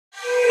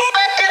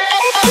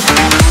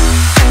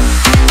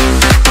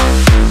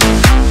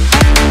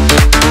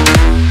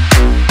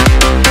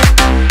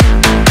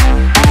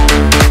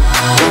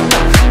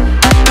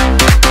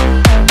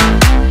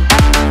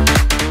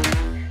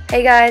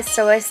Hey guys,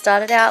 so I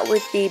started out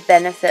with the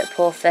Benefit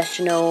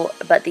Porefessional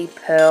but the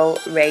Pearl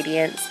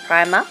Radiance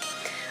Primer.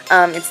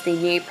 It's the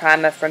new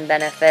primer from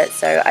Benefit,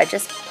 so I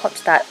just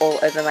popped that all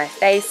over my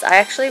face. I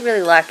actually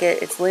really like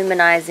it. It's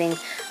luminizing,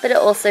 but it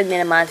also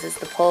minimizes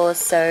the pores,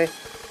 so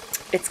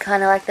it's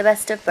kind of like the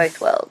best of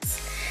both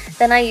worlds.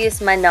 Then I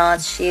used my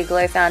Nars Sheer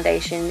Glow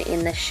Foundation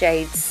in the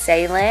shade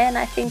Ceylan,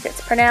 I think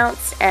it's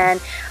pronounced,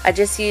 and I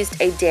just used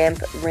a damp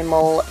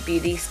Rimmel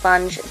beauty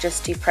sponge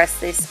just to press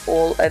this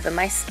all over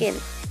my skin.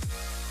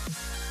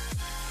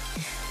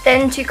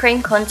 Then to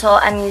cream contour,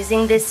 I'm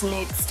using this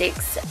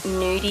Nudestix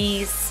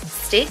Nudies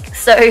stick.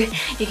 So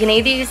you can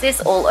either use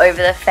this all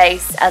over the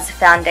face as a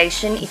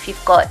foundation if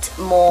you've got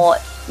more,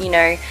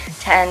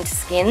 tanned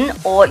skin,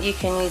 or you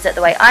can use it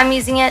the way I'm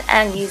using it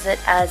and use it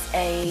as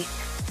a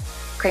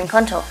cream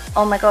contour.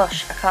 Oh my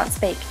gosh, I can't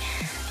speak.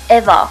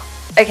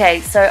 Okay,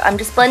 so I'm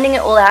just blending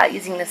it all out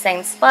using the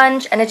same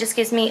sponge, and it just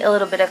gives me a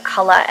little bit of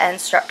colour and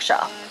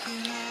structure.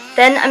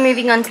 Then I'm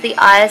moving on to the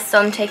eyes, so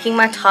I'm taking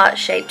my Tarte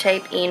Shape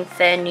Tape in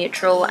Fair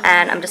Neutral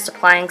and I'm just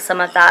applying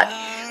some of that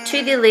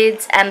to the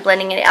lids and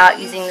blending it out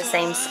using the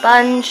same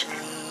sponge.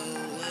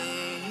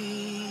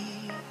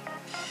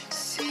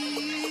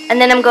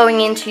 And then I'm going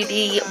into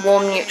the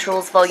Warm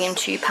Neutrals Volume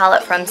 2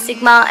 palette from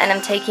Sigma, and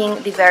I'm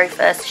taking the very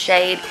first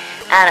shade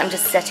and I'm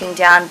just setting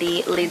down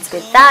the lids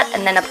with that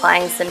and then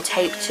applying some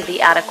tape to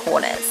the outer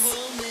corners.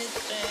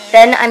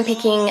 Then I'm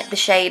picking the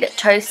shade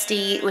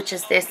Toasty, which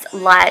is this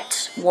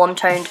light warm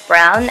toned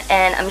brown,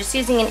 and I'm just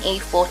using an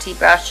E40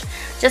 brush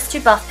just to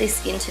buff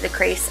this into the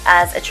crease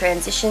as a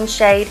transition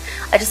shade.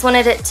 I just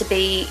wanted it to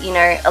be,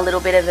 a little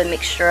bit of a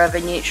mixture of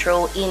a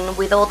neutral in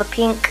with all the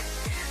pink,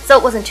 so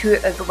it wasn't too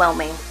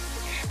overwhelming.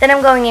 Then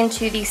I'm going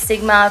into the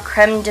Sigma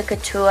Creme de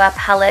Couture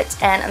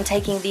palette, and I'm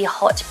taking the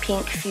hot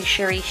pink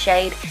fuchsia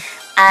shade,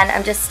 and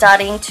I'm just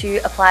starting to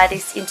apply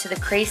this into the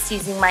crease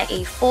using my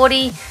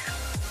E40.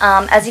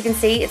 As you can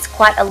see, it's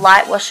quite a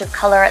light wash of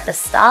colour at the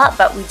start,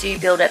 but we do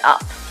build it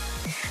up.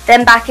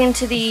 Then back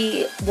into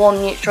the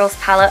Warm Neutrals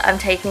palette, I'm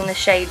taking the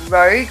shade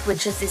Rogue,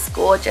 which is this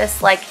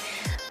gorgeous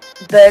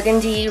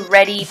burgundy,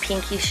 reddy,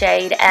 pinky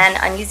shade, and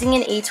I'm using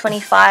an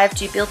E25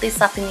 to build this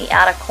up in the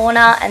outer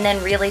corner and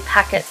then really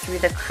pack it through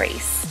the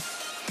crease.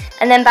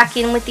 And then back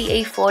in with the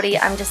E40,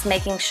 I'm just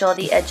making sure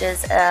the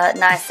edges are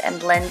nice and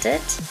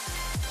blended.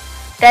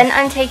 Then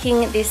I'm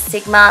taking this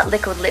Sigma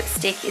liquid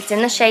lipstick. It's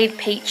in the shade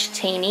Peach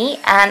Teeny,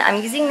 and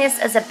I'm using this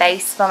as a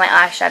base for my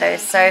eyeshadows.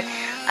 So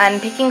I'm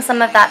picking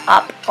some of that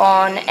up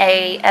on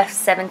a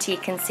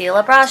F70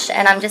 concealer brush,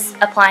 and I'm just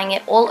applying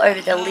it all over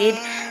the lid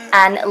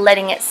and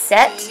letting it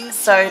set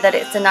so that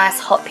it's a nice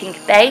hot pink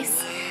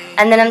base.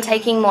 And then I'm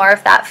taking more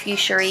of that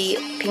fuchsia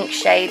pink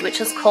shade, which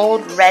is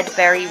called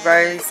Redberry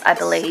Rose, I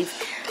believe.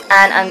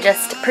 And I'm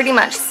just pretty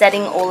much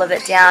setting all of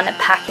it down and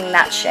packing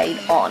that shade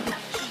on.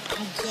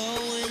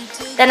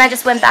 Then I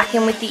just went back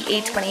in with the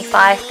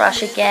E25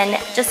 brush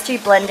again just to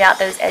blend out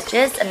those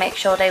edges and make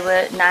sure they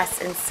were nice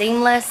and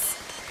seamless.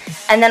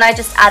 And then I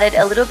just added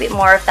a little bit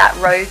more of that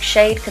Rogue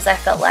shade because I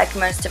felt like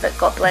most of it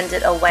got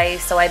blended away,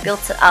 so I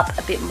built it up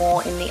a bit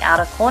more in the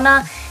outer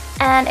corner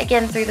and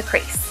again through the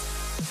crease.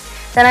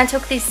 Then I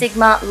took the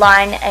Sigma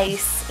Line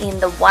Ace in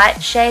the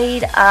white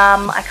shade.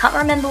 I can't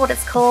remember what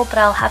it's called, but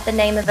I'll have the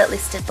name of it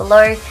listed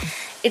below.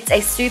 It's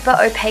a super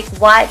opaque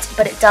white,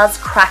 but it does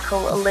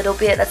crackle a little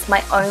bit. That's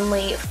my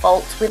only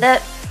fault with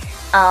it.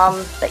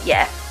 But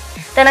yeah.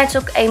 Then I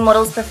took a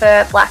Models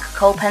Prefer black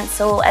kohl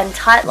pencil and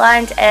tight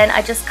lined, and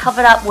I just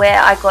covered up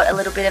where I got a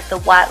little bit of the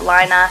white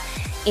liner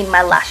in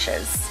my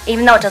lashes.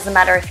 Even though it doesn't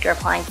matter if you're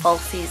applying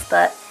falsies,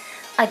 but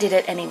I did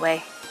it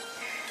anyway.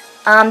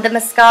 The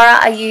mascara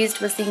I used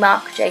was the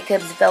Marc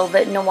Jacobs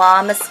Velvet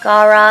Noir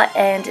mascara,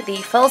 and the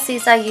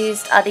falsies I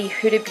used are the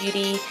Huda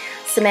Beauty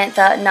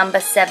Samantha No.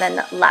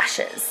 7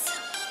 lashes.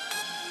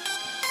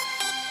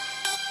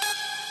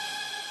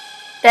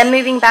 Then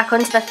moving back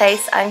onto the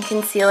face, I'm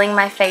concealing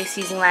my face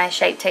using my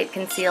Shape Tape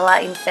concealer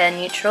in Fair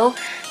Neutral.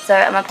 So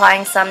I'm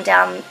applying some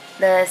down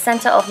the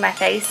center of my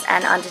face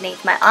and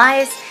underneath my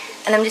eyes,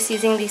 and I'm just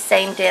using the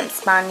same damp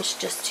sponge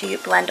just to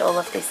blend all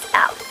of this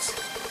out.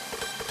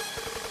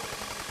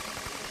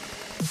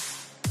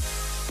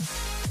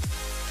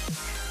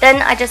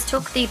 Then I just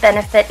took the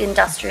Benefit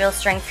Industrial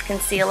Strength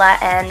Concealer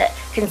and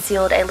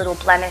concealed a little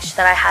blemish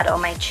that I had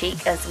on my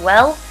cheek as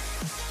well.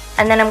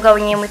 And then I'm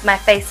going in with my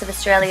Face of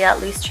Australia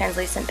Loose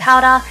Translucent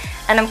Powder,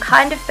 and I'm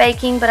kind of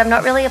baking, but I'm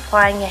not really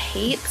applying a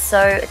heap, so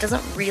it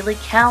doesn't really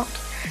count.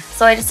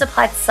 So I just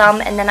applied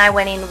some, and then I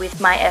went in with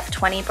my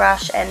F20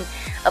 brush and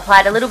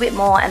applied a little bit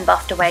more and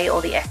buffed away all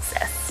the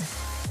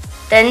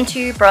excess. Then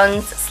to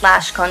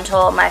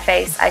bronze/contour my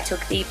face, I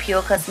took the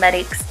Pure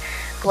Cosmetics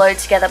Glow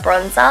Together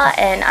bronzer,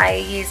 and I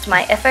used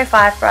my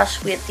F05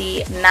 brush with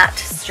the matte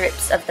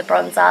strips of the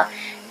bronzer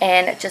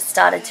and just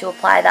started to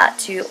apply that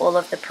to all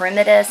of the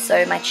perimeter,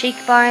 so my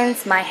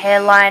cheekbones, my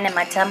hairline and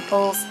my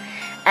temples,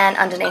 and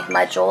underneath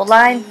my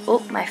jawline.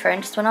 Oh, my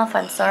phone just went off,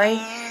 I'm sorry.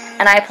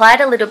 And I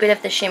applied a little bit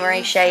of the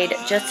shimmery shade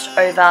just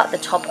over the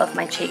top of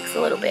my cheeks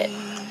a little bit.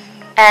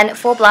 And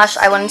for blush,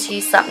 I wanted to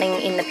use something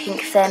in the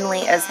pink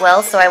family as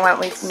well, so I went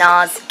with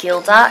Nars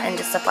Gilda and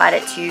just applied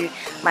it to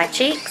my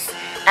cheeks.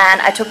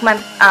 And I took my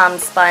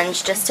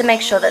sponge just to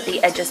make sure that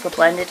the edges were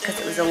blended because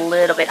it was a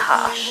little bit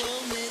harsh.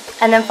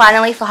 And then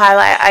finally for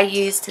highlight, I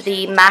used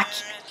the MAC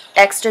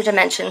Extra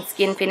Dimension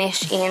Skin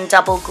Finish in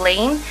Double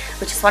Gleam,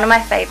 which is one of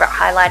my favourite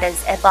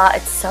highlighters ever.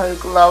 It's so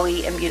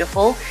glowy and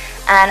beautiful.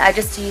 And I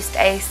just used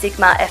a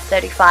Sigma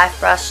F35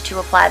 brush to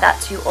apply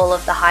that to all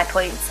of the high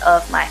points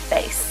of my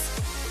face.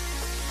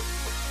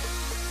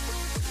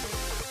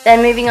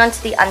 Then moving on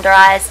to the under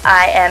eyes,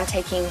 I am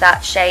taking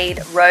that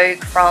shade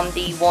Rogue from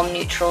the Warm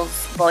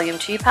Neutrals Volume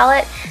 2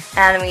 palette,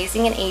 and I'm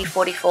using an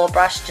E44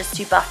 brush just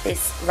to buff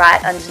this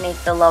right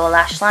underneath the lower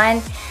lash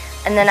line.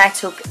 And then I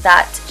took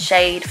that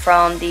shade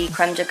from the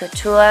Creme de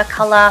Couture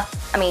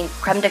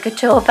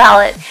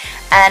palette,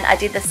 and I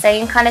did the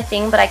same kind of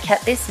thing, but I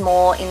kept this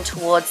more in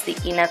towards the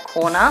inner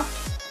corner.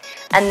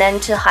 And then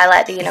to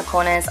highlight the inner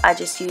corners, I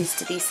just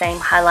used the same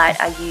highlight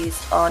I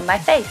used on my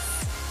face.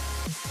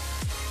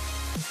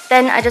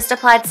 Then I just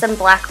applied some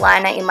black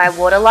liner in my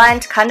waterline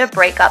to kind of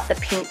break up the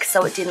pink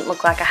so it didn't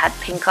look like I had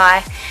pink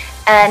eye.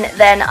 And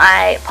then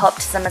I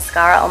popped some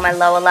mascara on my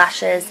lower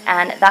lashes,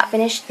 and that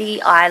finished the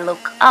eye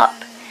look up.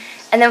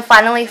 And then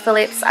finally for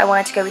lips, I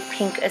wanted to go with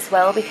pink as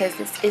well because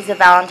this is a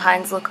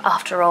Valentine's look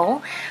after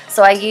all.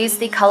 So I used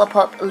the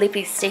Colourpop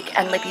Lippie Stick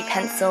and Lippie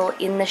Pencil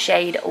in the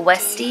shade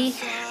Westie.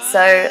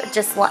 So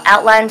just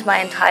outlined my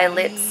entire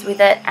lips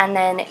with it and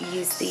then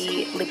used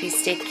the Lippie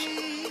Stick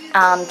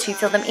to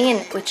fill them in,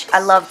 which I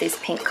love this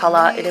pink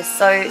colour. It is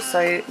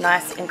so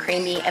nice and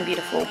creamy and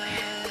beautiful,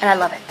 and I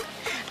love it.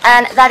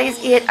 And that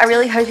is it. I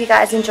really hope you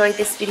guys enjoyed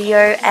this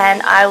video,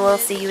 and I will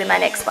see you in my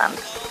next one.